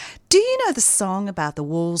Do you know the song about the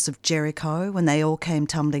walls of Jericho when they all came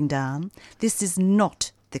tumbling down? This is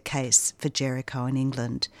not the case for Jericho in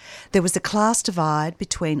England. There was a class divide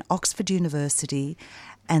between Oxford University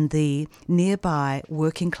and the nearby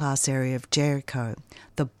working class area of Jericho.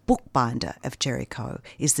 The Bookbinder of Jericho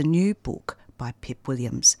is the new book by Pip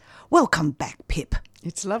Williams. Welcome back, Pip.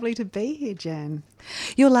 It's lovely to be here, Jan.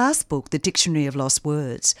 Your last book, The Dictionary of Lost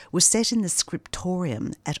Words, was set in the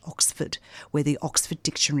scriptorium at Oxford, where the Oxford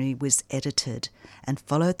Dictionary was edited, and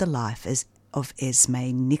followed the life of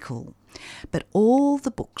Esme Nicol. But all the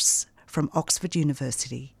books from Oxford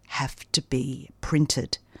University have to be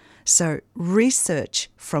printed. So research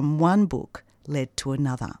from one book led to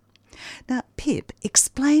another. Now, Pip,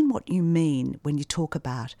 explain what you mean when you talk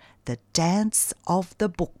about the dance of the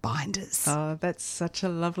bookbinders. Oh, that's such a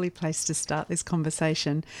lovely place to start this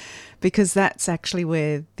conversation, because that's actually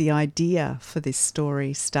where the idea for this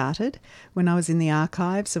story started. When I was in the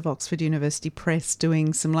archives of Oxford University Press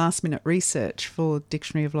doing some last-minute research for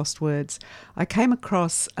Dictionary of Lost Words, I came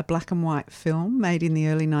across a black and white film made in the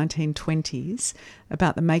early 1920s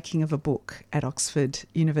about the making of a book at Oxford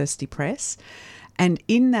University Press. And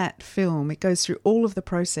in that film, it goes through all of the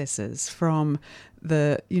processes from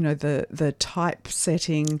the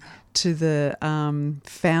typesetting to the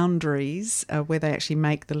foundries where they actually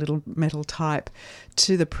make the little metal type,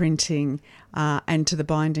 to the printing and to the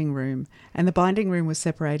binding room. And the binding room was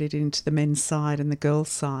separated into the men's side and the girls'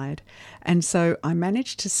 side. And so I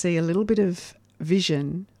managed to see a little bit of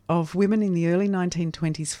vision of women in the early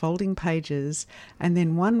 1920s folding pages, and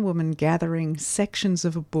then one woman gathering sections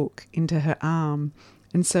of a book into her arm.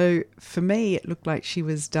 And so for me, it looked like she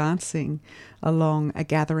was dancing along a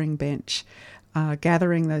gathering bench,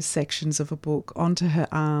 gathering those sections of a book onto her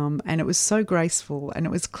arm. And it was so graceful, and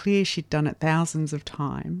it was clear she'd done it thousands of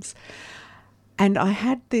times. And I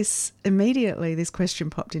had this question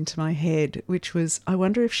popped into my head, which was, I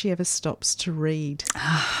wonder if she ever stops to read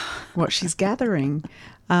what she's gathering.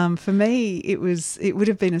 For me, it would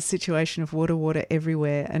have been a situation of water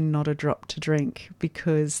everywhere and not a drop to drink,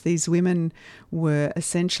 because these women were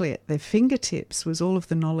essentially, at their fingertips was all of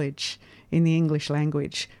the knowledge in the English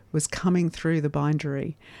language was coming through the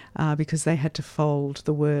bindery, because they had to fold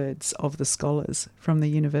the words of the scholars from the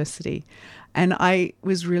university. And I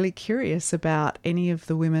was really curious about any of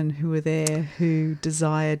the women who were there who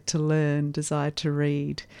desired to learn, desired to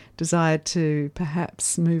read, desired to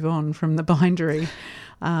perhaps move on from the bindery,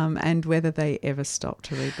 and whether they ever stopped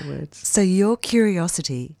to read the words. So your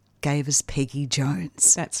curiosity gave us Peggy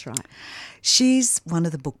Jones. That's right. She's one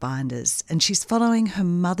of the bookbinders, and she's following her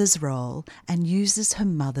mother's role and uses her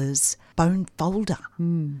mother's bone folder.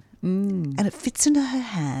 And it fits into her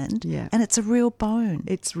hand, and it's a real bone.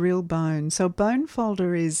 It's real bone. So a bone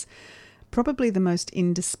folder is probably the most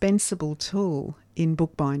indispensable tool in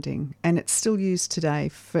bookbinding, and it's still used today.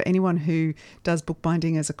 For anyone who does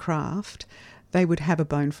bookbinding as a craft, they would have a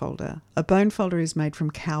bone folder. A bone folder is made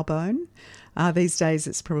from cow bone. These days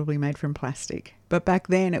it's probably made from plastic, but back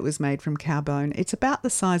then it was made from cow bone. It's about the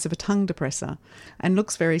size of a tongue depressor and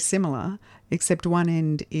looks very similar, except one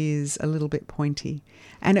end is a little bit pointy.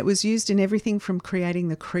 And it was used in everything from creating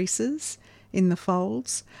the creases in the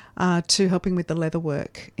folds to helping with the leather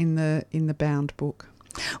work in the bound book.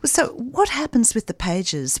 So what happens with the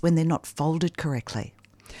pages when they're not folded correctly?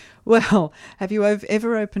 Well, have you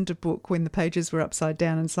ever opened a book when the pages were upside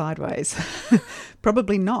down and sideways?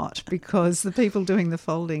 Probably not, because the people doing the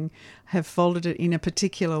folding have folded it in a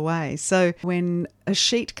particular way. So when a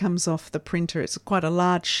sheet comes off the printer, it's quite a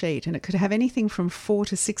large sheet, and it could have anything from 4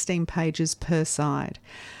 to 16 pages per side.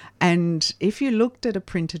 And if you looked at a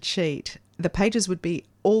printed sheet, the pages would be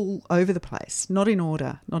all over the place, not in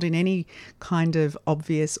order, not in any kind of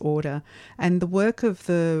obvious order. And the work of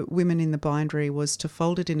the women in the bindery was to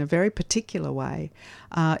fold it in a very particular way,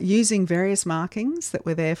 using various markings that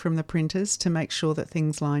were there from the printers to make sure that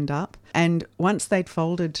things lined up. And once they'd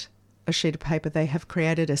folded a sheet of paper, they have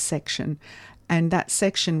created a section, and that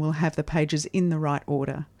section will have the pages in the right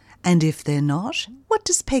order. And if they're not, what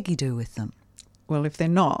does Peggy do with them? Well, if they're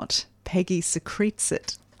not, Peggy secretes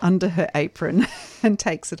it under her apron and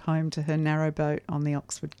takes it home to her narrow boat on the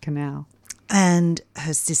Oxford Canal. And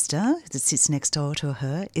her sister, that sits next door to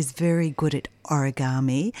her, is very good at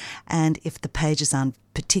origami, and if the pages aren't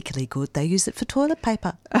particularly good, they use it for toilet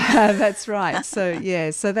paper. That's right. So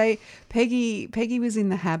Peggy was in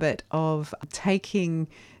the habit of taking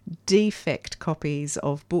defect copies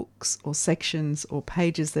of books or sections or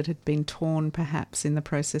pages that had been torn perhaps in the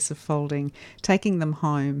process of folding, taking them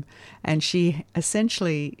home. And she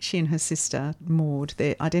and her sister, Maud,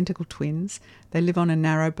 they're identical twins. They live on a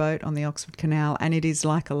narrow boat on the Oxford Canal, and it is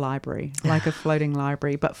like a library, like a floating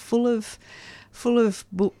library, but full of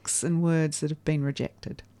books and words that have been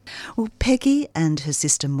rejected. Well, Peggy and her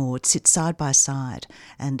sister Maud sit side by side,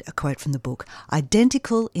 and a quote from the book,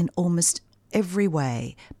 identical in almost every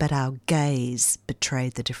way, but our gaze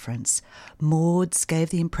betrayed the difference. Maud's gave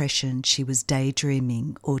the impression she was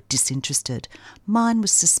daydreaming or disinterested. Mine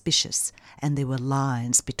was suspicious, and there were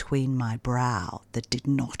lines between my brow that did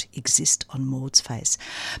not exist on Maud's face.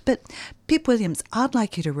 But Pip Williams, I'd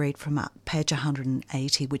like you to read from page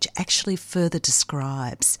 180, which actually further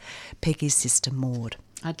describes Peggy's sister Maud.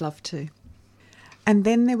 I'd love to. And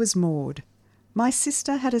then there was Maud. My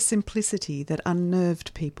sister had a simplicity that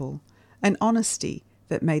unnerved people, an honesty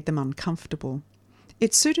that made them uncomfortable.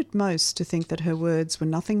 It suited most to think that her words were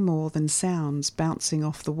nothing more than sounds bouncing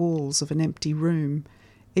off the walls of an empty room.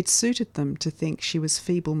 It suited them to think she was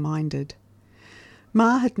feeble-minded.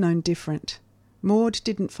 Ma had known different. Maud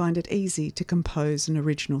didn't find it easy to compose an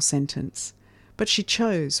original sentence, but she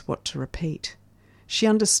chose what to repeat. She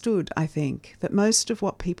understood, I think, that most of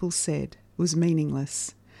what people said was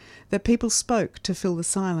meaningless, that people spoke to fill the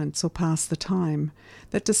silence or pass the time,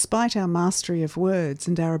 that despite our mastery of words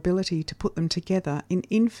and our ability to put them together in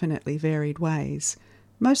infinitely varied ways,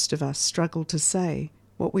 most of us struggled to say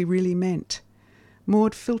what we really meant.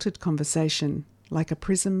 Maud filtered conversation like a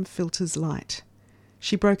prism filters light.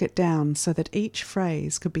 She broke it down so that each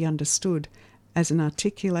phrase could be understood as an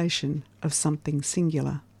articulation of something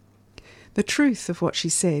singular. The truth of what she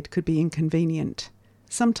said could be inconvenient.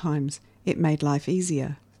 Sometimes it made life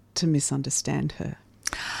easier to misunderstand her.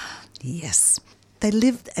 Yes. They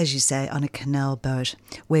lived, as you say, on a canal boat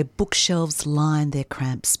where bookshelves lined their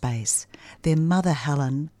cramped space. Their mother,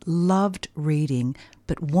 Helen, loved reading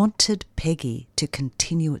but wanted Peggy to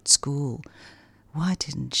continue at school. Why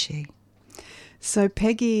didn't she? So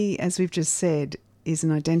Peggy, as we've just said, is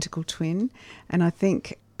an identical twin, and I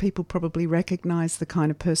think people probably recognise the kind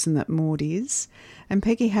of person that Maud is. And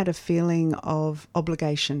Peggy had a feeling of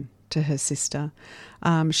obligation to her sister.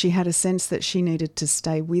 She had a sense that she needed to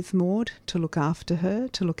stay with Maud, to look after her,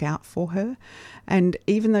 to look out for her. And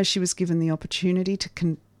even though she was given the opportunity to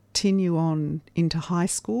continue on into high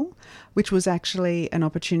school, which was actually an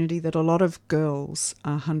opportunity that a lot of girls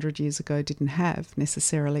 100 years ago didn't have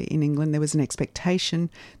necessarily in England. There was an expectation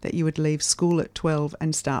that you would leave school at 12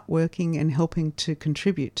 and start working and helping to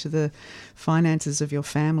contribute to the finances of your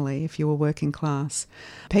family if you were working class.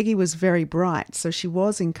 Peggy was very bright, so she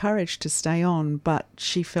was encouraged to stay on, but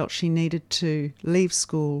she felt she needed to leave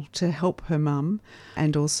school to help her mum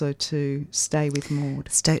and also to stay with Maud.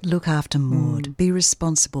 Look after Maud. Be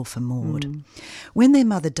responsible for Maud. When their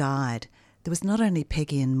mother died, there was not only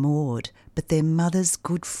Peggy and Maud, but their mother's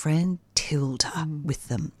good friend Tilda with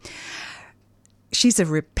them. She's a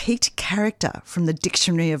repeat character from the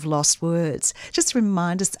Dictionary of Lost Words. Just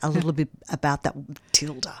remind us a little bit about that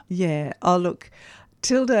Tilda. Yeah. Oh, look,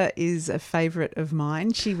 Tilda is a favourite of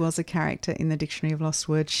mine. She was a character in the Dictionary of Lost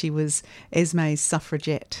Words. She was Esme's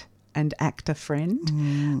suffragette and actor friend,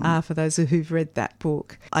 for those who've read that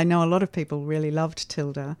book. I know a lot of people really loved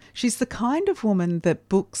Tilda. She's the kind of woman that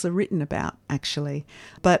books are written about, actually,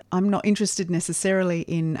 but I'm not interested necessarily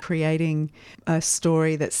in creating a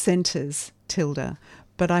story that centres Tilda,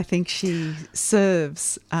 but I think she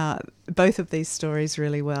serves both of these stories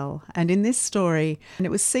really well. And in this story, and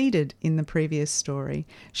it was seeded in the previous story,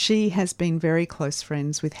 she has been very close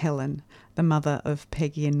friends with Helen, the mother of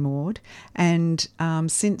Peggy and Maud. And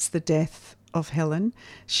since the death of Helen,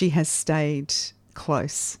 she has stayed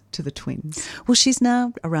close to the twins. Well, she's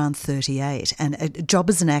now around 38, and a job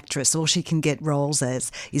as an actress, all she can get roles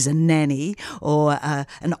as is a nanny or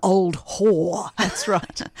an old whore. That's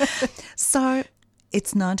right. So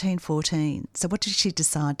it's 1914. So what did she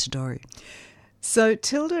decide to do? So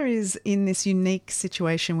Tilda is in this unique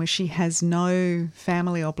situation where she has no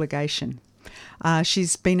family obligation.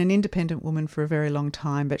 She's been an independent woman for a very long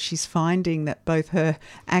time, but she's finding that both her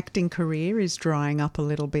acting career is drying up a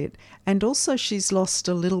little bit, and also she's lost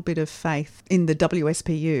a little bit of faith in the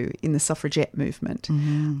WSPU, in the suffragette movement,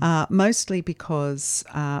 mostly because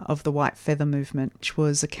of the white feather movement, which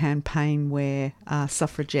was a campaign where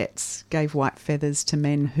suffragettes gave white feathers to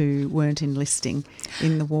men who weren't enlisting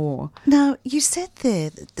in the war. Now, you said there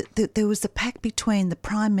that there was a pact between the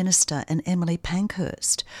Prime Minister and Emily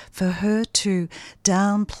Pankhurst for her to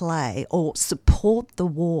downplay or support the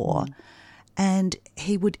war and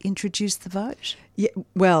he would introduce the vote. Yeah,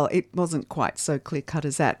 well, it wasn't quite so clear-cut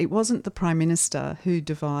as that. It wasn't the Prime Minister who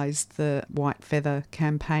devised the White Feather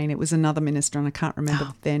campaign. It was another minister, and I can't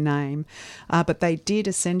remember their name. But they did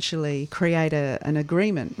essentially create an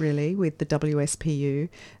agreement, really, with the WSPU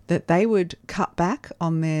that they would cut back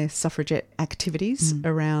on their suffragette activities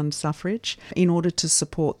around suffrage in order to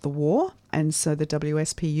support the war. And so the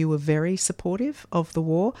WSPU were very supportive of the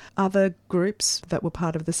war. Other groups that were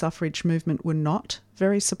part of the suffrage movement were not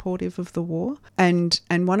very supportive of the war. And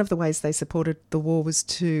one of the ways they supported the war was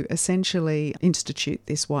to essentially institute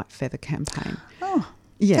this White Feather campaign. Oh.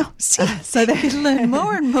 Yeah. Oh, so they learn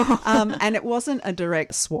more and more. And it wasn't a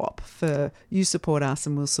direct swap for you support us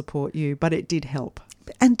and we'll support you, but it did help.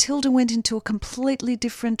 And Tilda went into a completely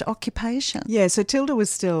different occupation. Yeah, so Tilda was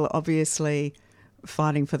still obviously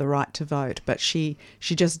fighting for the right to vote, but she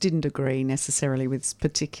just didn't agree necessarily with this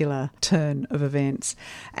particular turn of events.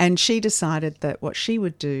 And she decided that what she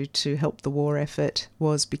would do to help the war effort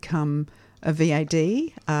was become a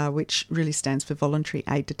VAD, which really stands for Voluntary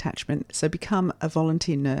Aid Detachment, so become a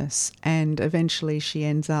volunteer nurse. And eventually she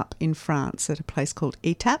ends up in France at a place called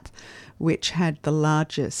Etap, which had the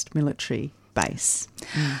largest military base.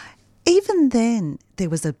 Even then, there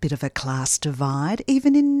was a bit of a class divide,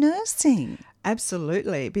 even in nursing.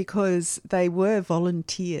 Absolutely, because they were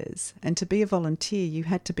volunteers. And to be a volunteer, you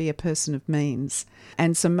had to be a person of means.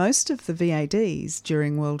 And so most of the VADs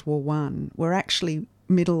during World War I were actually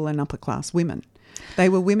middle and upper class women. They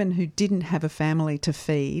were women who didn't have a family to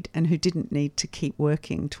feed and who didn't need to keep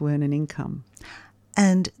working to earn an income.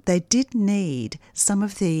 And they did need some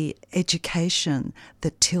of the education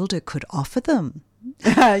that Tilda could offer them.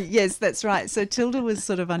 Yes, that's right. So Tilda was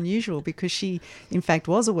sort of unusual because she, in fact,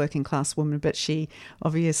 was a working class woman, but she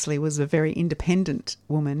obviously was a very independent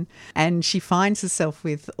woman. And she finds herself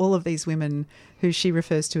with all of these women who she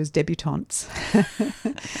refers to as debutantes.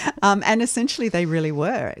 And essentially they really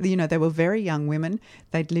were. You know, they were very young women.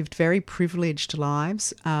 They'd lived very privileged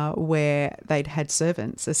lives where they'd had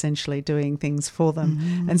servants essentially doing things for them.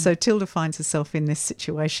 Mm-hmm. And so Tilda finds herself in this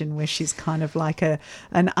situation where she's kind of like an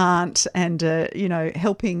aunt and, you know,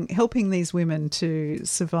 helping these women to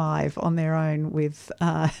survive on their own with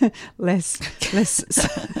less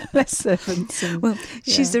servants. And, well,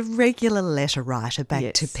 she's a regular letter writer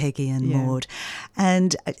back to Peggy and Maud.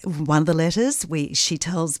 And one of the letters, she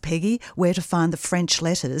tells Peggy where to find the French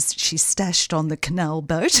letters she stashed on the canal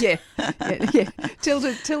boat. Yeah.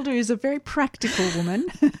 Tilda is a very practical woman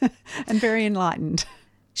and very enlightened.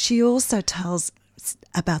 She also tells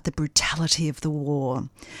about the brutality of the war,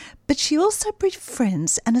 but she also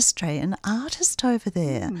befriends an Australian artist over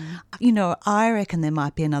there. You know, I reckon there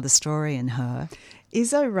might be another story in her.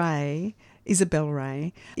 Isabel Ray is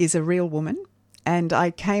a real woman. And I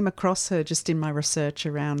came across her just in my research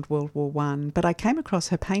around World War I, but I came across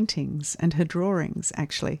her paintings and her drawings,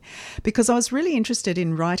 actually, because I was really interested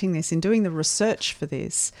in writing this, in doing the research for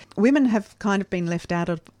this. Women have kind of been left out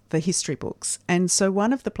of the history books. And so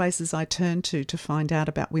one of the places I turned to find out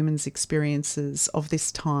about women's experiences of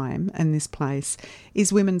this time and this place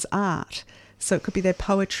is women's art. So it could be their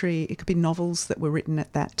poetry, it could be novels that were written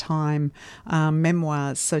at that time,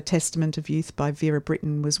 memoirs. So Testament of Youth by Vera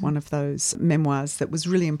Brittain was one of those memoirs that was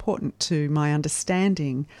really important to my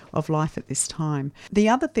understanding of life at this time. The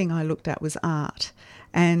other thing I looked at was art.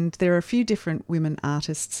 And there are a few different women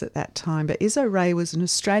artists at that time, but Isabel Ray was an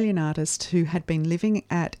Australian artist who had been living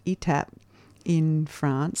at Etap in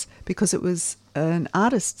France because it was an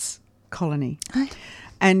artists' colony. Right.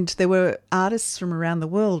 And there were artists from around the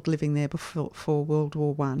world living there before World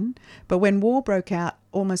War I. But when war broke out,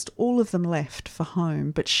 almost all of them left for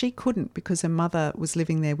home. But she couldn't because her mother was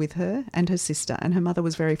living there with her and her sister. And her mother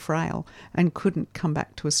was very frail and couldn't come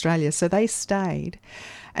back to Australia. So they stayed.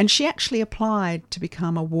 And she actually applied to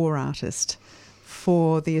become a war artist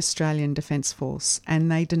for the Australian Defence Force.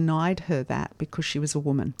 And they denied her that because she was a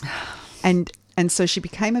woman. And so she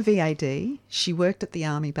became a VAD. She worked at the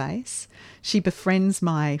army base. She befriends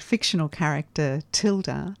my fictional character,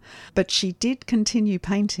 Tilda, but she did continue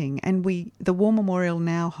painting. And the War Memorial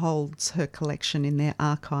now holds her collection in their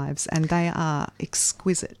archives, and they are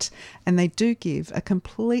exquisite. And they do give a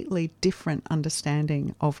completely different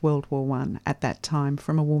understanding of World War I at that time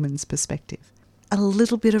from a woman's perspective. A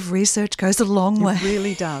little bit of research goes a long way. It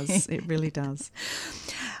really does. It really does.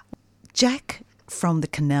 Jack from the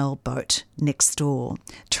canal boat next door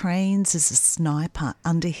trains as a sniper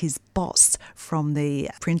under his boss from the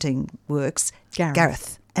printing works,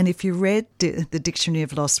 Gareth. And if you read the Dictionary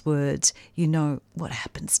of Lost Words, you know what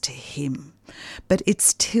happens to him. But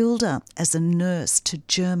it's Tilda as a nurse to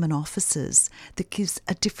German officers that gives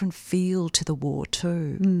a different feel to the war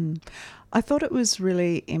too. I thought it was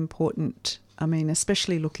really important, I mean,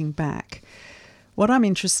 especially looking back. What I'm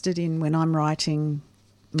interested in when I'm writing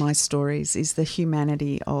my stories is the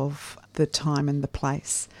humanity of the time and the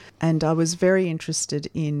place. And I was very interested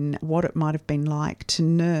in what it might have been like to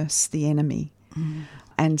nurse the enemy.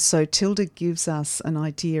 And so Tilda gives us an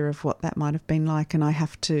idea of what that might have been like, and I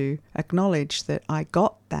have to acknowledge that I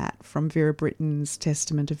got that from Vera Britton's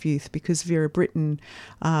Testament of Youth, because Vera Britton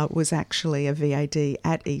was actually a VAD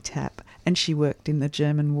at ETAP and she worked in the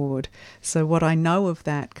German ward. So what I know of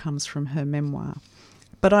that comes from her memoir.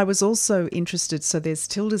 But I was also interested, so there's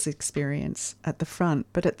Tilda's experience at the front,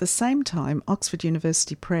 but at the same time, Oxford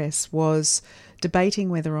University Press was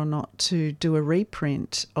debating whether or not to do a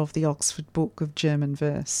reprint of the Oxford Book of German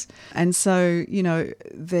Verse. And so, you know,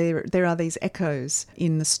 there are these echoes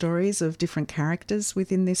in the stories of different characters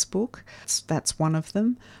within this book. That's one of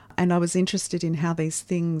them. And I was interested in how these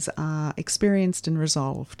things are experienced and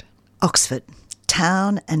resolved. Oxford.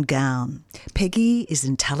 Town and gown. Peggy is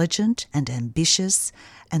intelligent and ambitious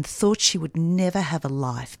and thought she would never have a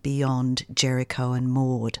life beyond Jericho and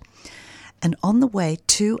Maud. And on the way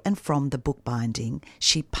to and from the bookbinding,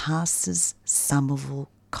 she passes Somerville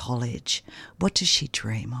College. What does she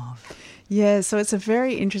dream of? Yeah, so it's a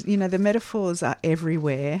very interesting, you know, the metaphors are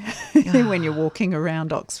everywhere when you're walking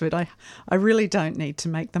around Oxford. I really don't need to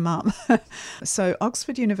make them up. So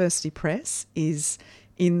Oxford University Press is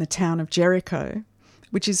in the town of Jericho,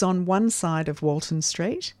 which is on one side of Walton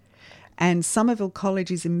Street, and Somerville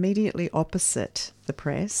College is immediately opposite the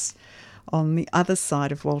press on the other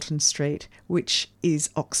side of Walton Street, which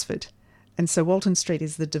is Oxford. And so Walton Street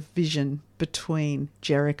is the division between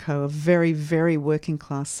Jericho, a very, very working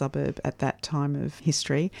class suburb at that time of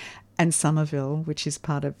history, and Somerville, which is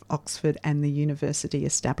part of Oxford and the university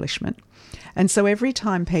establishment. And so every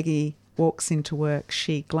time Peggy walks into work,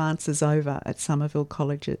 she glances over at Somerville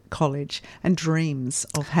College and dreams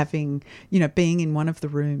of having, you know, being in one of the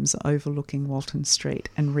rooms overlooking Walton Street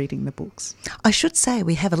and reading the books. I should say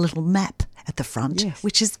we have a little map at the front, yes,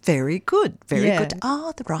 which is very good. Very good.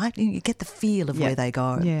 Oh, right. You get the feel of where they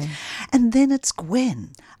go. Yeah. And then it's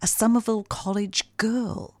Gwen, a Somerville College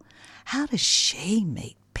girl. How does she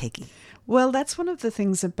meet Peggy? Well, that's one of the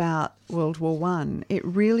things about World War I. It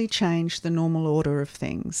really changed the normal order of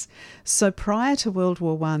things. So prior to World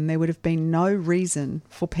War I, there would have been no reason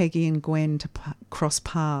for Peggy and Gwen to cross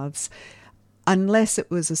paths unless it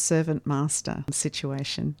was a servant-master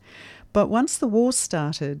situation. But once the war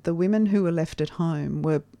started, the women who were left at home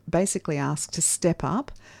were basically asked to step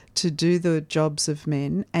up, to do the jobs of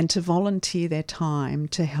men and to volunteer their time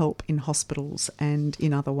to help in hospitals and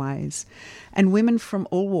in other ways. And women from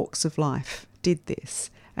all walks of life did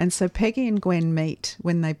this. And so Peggy and Gwen meet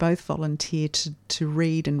when they both volunteer to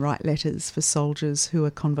read and write letters for soldiers who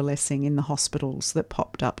are convalescing in the hospitals that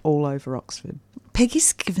popped up all over Oxford.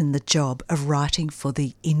 Peggy's given the job of writing for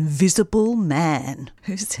the Invisible Man.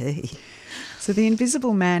 Who's he? So the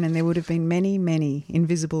Invisible Man, and there would have been many, many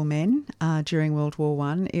invisible men during World War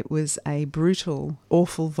I. It was a brutal,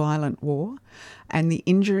 awful, violent war, and the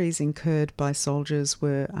injuries incurred by soldiers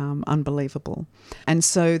were unbelievable. And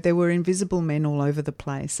so there were invisible men all over the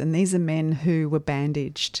place, and these are men who were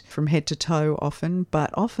bandaged from head to toe often,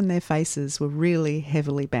 but often their faces were really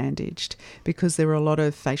heavily bandaged because there were a lot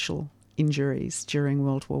of facial injuries during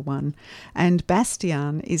World War I. And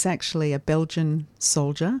Bastiaan is actually a Belgian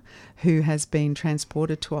soldier who has been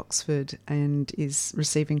transported to Oxford and is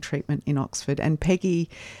receiving treatment in Oxford. And Peggy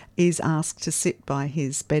is asked to sit by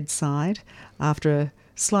his bedside after a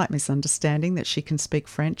slight misunderstanding that she can speak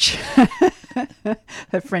French.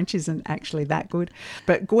 Her French isn't actually that good.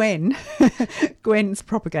 But Gwen's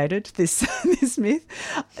propagated this myth.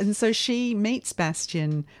 And so she meets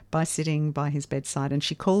Bastiaan by sitting by his bedside, and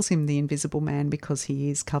she calls him the Invisible Man because he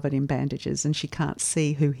is covered in bandages and she can't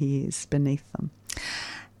see who he is beneath them.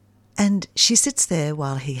 And she sits there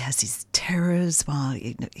while he has his terrors, while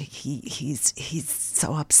he's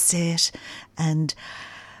so upset, and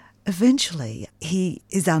eventually he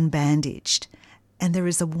is unbandaged, and there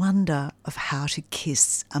is a wonder of how to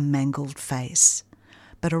kiss a mangled face.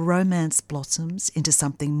 But a romance blossoms into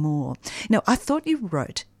something more. Now, I thought you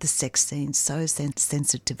wrote the sex scene so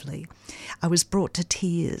sensitively. I was brought to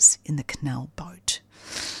tears in the canal boat.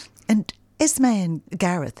 And Esme and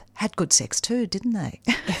Gareth had good sex too, didn't they?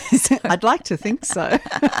 I'd like to think so.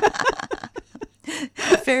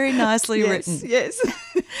 Very nicely written. Yes.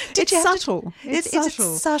 It's subtle. It's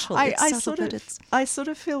subtle. I sort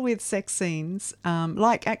of feel with sex scenes,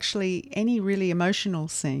 like actually any really emotional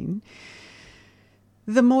scene,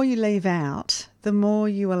 The more you leave out, the more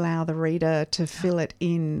you allow the reader to fill it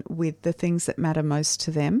in with the things that matter most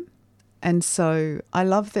to them. And so I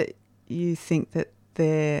love that you think that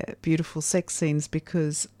they're beautiful sex scenes,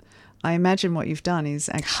 because I imagine what you've done is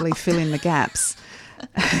actually fill in the gaps.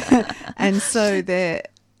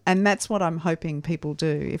 And that's what I'm hoping people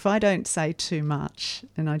do. If I don't say too much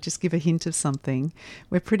and I just give a hint of something,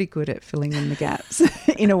 we're pretty good at filling in the gaps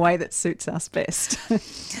in a way that suits us best.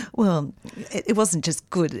 Well, it wasn't just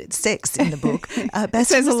good sex in the book. It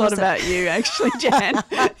says a lot about you, actually, Jan.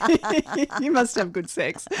 You must have good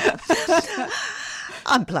sex.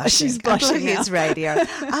 I'm blushing. She's blushing now. It's radio.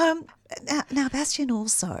 Now, Bastian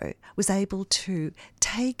also was able to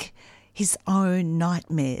take his own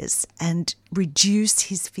nightmares and reduce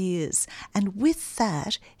his fears. And with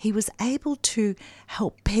that, he was able to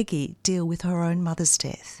help Peggy deal with her own mother's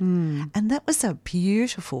death. And that was a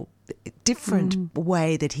beautiful, different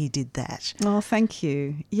way that he did that. Oh, thank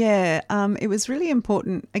you. Yeah, it was really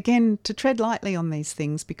important, again, to tread lightly on these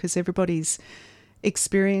things, because everybody's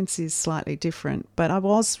experience is slightly different. But I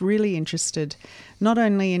was really interested not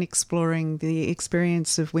only in exploring the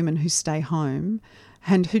experience of women who stay home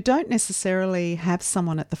and who don't necessarily have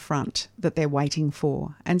someone at the front that they're waiting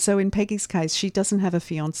for. And so in Peggy's case, she doesn't have a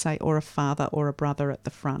fiancé or a father or a brother at the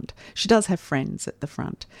front. She does have friends at the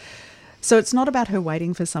front. So it's not about her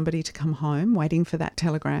waiting for somebody to come home, waiting for that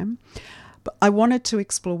telegram. But I wanted to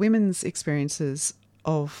explore women's experiences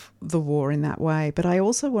of the war in that way. But I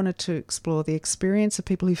also wanted to explore the experience of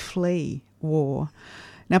people who flee war.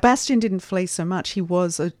 Now, Bastian didn't flee so much. He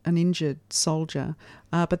was an injured soldier,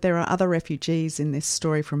 but there are other refugees in this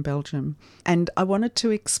story from Belgium. And I wanted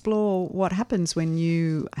to explore what happens when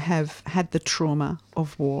you have had the trauma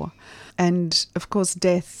of war. And, of course,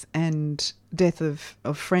 death and death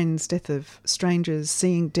of friends, death of strangers,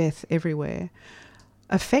 seeing death everywhere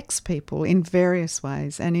affects people in various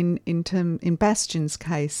ways. And in Bastian's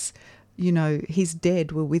case, you know, his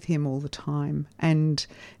dead were with him all the time, and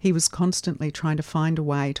he was constantly trying to find a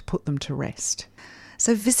way to put them to rest.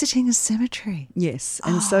 So visiting a cemetery. Yes,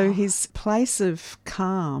 and so his place of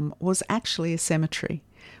calm was actually a cemetery,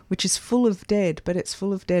 which is full of dead, but it's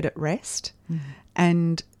full of dead at rest.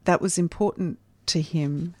 And that was important to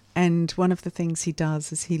him. And one of the things he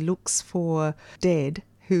does is he looks for dead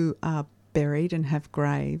who are buried and have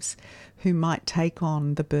graves, who might take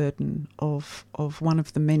on the burden of one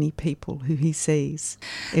of the many people who he sees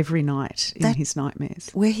every night in his nightmares.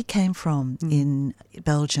 Where he came from in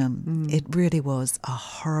Belgium, it really was a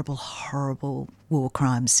horrible, horrible war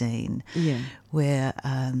crime scene where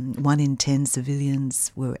 1 in 10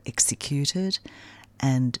 civilians were executed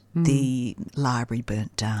and the library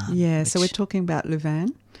burnt down. Yeah, so we're talking about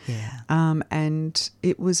Louvain. Yeah. And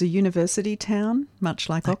it was a university town, much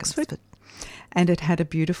like Oxford. And it had a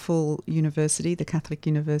beautiful university, the Catholic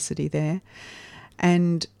University there.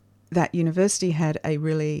 And that university had a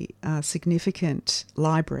really significant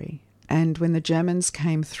library. And when the Germans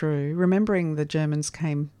came through, remembering the Germans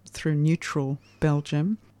came through neutral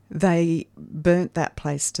Belgium, they burnt that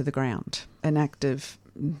place to the ground, an act of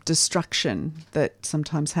destruction that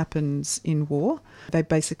sometimes happens in war. They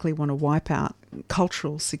basically want to wipe out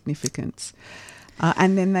cultural significance.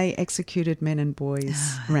 And then they executed men and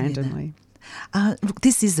boys randomly. Look,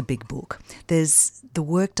 this is a big book. There's the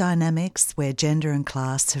work dynamics where gender and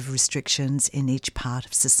class have restrictions in each part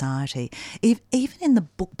of society. Even in the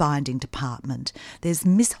bookbinding department, there's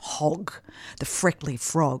Miss Hogg, the freckly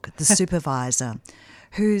frog, the supervisor,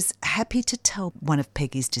 who's happy to tell one of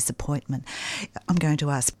Peggy's disappointment. I'm going to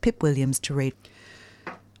ask Pip Williams to read.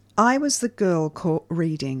 I was the girl caught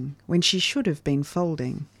reading when she should have been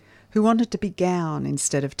folding, who wanted to be gown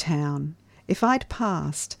instead of town. If I'd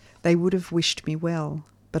passed, they would have wished me well,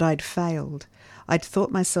 but I'd failed. I'd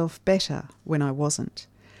thought myself better when I wasn't.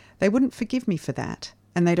 They wouldn't forgive me for that,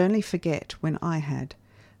 and they'd only forget when I had.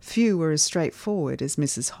 Few were as straightforward as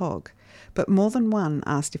Mrs. Hogg, but more than one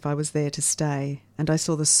asked if I was there to stay, and I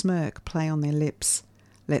saw the smirk play on their lips.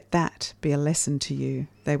 Let that be a lesson to you,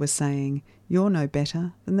 they were saying. You're no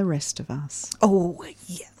better than the rest of us. Oh,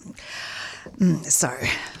 yeah. So,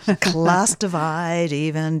 class divide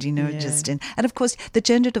even, just in... And, of course, the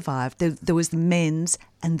gender divide, there was the men's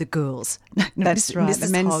and the girls. That's right, Mrs. the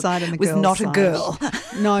men's Hogg side and the was girls' not side. a girl.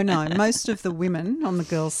 No, most of the women on the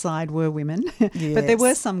girls' side were women. Yes. But there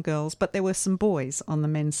were some girls, but there were some boys on the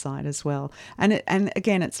men's side as well. And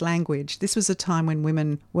again, it's language. This was a time when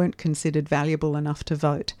women weren't considered valuable enough to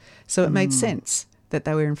vote. So it made sense that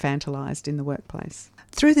they were infantilised in the workplace.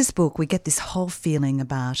 Through this book, we get this whole feeling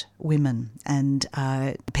about women. And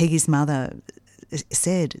Peggy's mother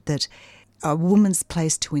said that a woman's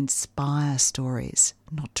place to inspire stories,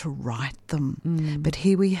 not to write them. But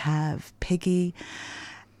here we have Peggy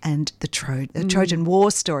and the Trojan War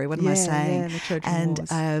story. What am I saying? Yeah, the Trojan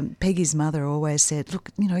Wars. And Peggy's mother always said, look,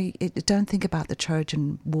 don't think about the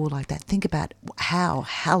Trojan War like that. Think about how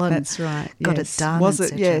Helen got it done. Was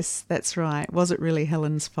it? Yes, that's right. Was it really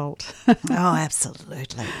Helen's fault? Oh, absolutely.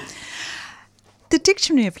 The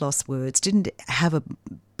Dictionary of Lost Words didn't have a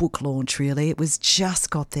book launch, really. It was just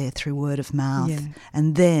got there through word of mouth. Yeah.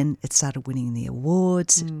 And then it started winning the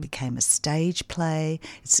awards. It became a stage play.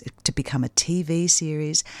 It's to become a TV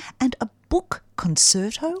series and a book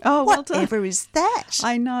concerto. Oh, well done. Whatever is that?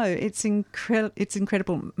 I know. It's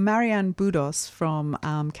incredible. Marianne Boudos from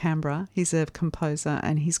Canberra, he's a composer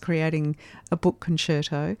and he's creating a book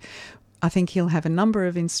concerto. I think he'll have a number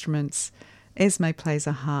of instruments. Esme plays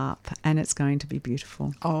a harp and it's going to be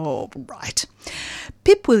beautiful. Oh, right.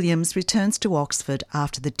 Pip Williams returns to Oxford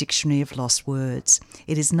after the Dictionary of Lost Words.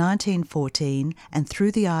 It is 1914 and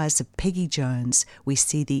through the eyes of Peggy Jones we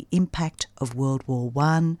see the impact of World War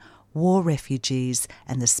I, war refugees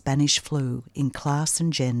and the Spanish flu in class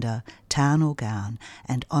and gender, town or gown,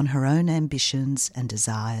 and on her own ambitions and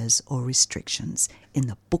desires or restrictions in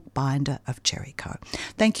the Bookbinder of Jericho.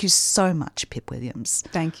 Thank you so much, Pip Williams.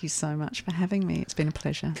 Thank you so much for having me. It's been a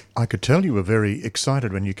pleasure. I could tell you were very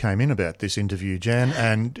excited when you came in about this interview, Jan,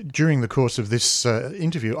 and during the course of this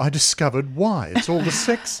interview, I discovered why. It's all the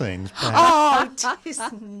sex scenes. Oh, it is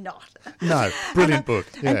not. No, brilliant book.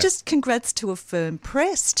 Yeah. And just congrats to Affirm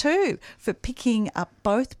Press too for picking up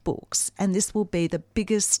both books, and this will be the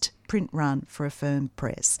biggest print run for Affirm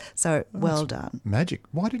Press. So well done. Magic.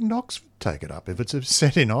 Why didn't Oxford take it up if it's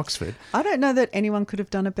set in Oxford? I don't know that anyone could have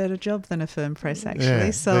done a better job than Affirm Press, actually.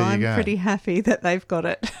 Yeah, so there you I'm go. pretty happy that they've got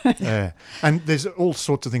it. Yeah. And there's all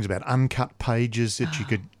sorts of things about uncut pages that you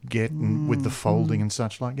could get and with the folding and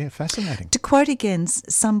such like. Yeah, fascinating. To quote again,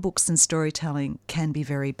 some books and storytelling can be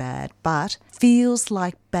very bad, but feels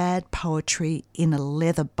like bad poetry in a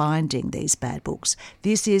leather binding, these bad books.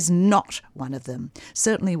 This is not one of them.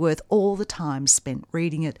 Certainly worth all the time spent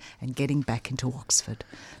reading it and getting back into Oxford.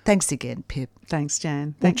 Thanks again, Pip. Thanks, Jan.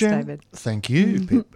 Well, Thanks, Jan, David. Thank you, Pip.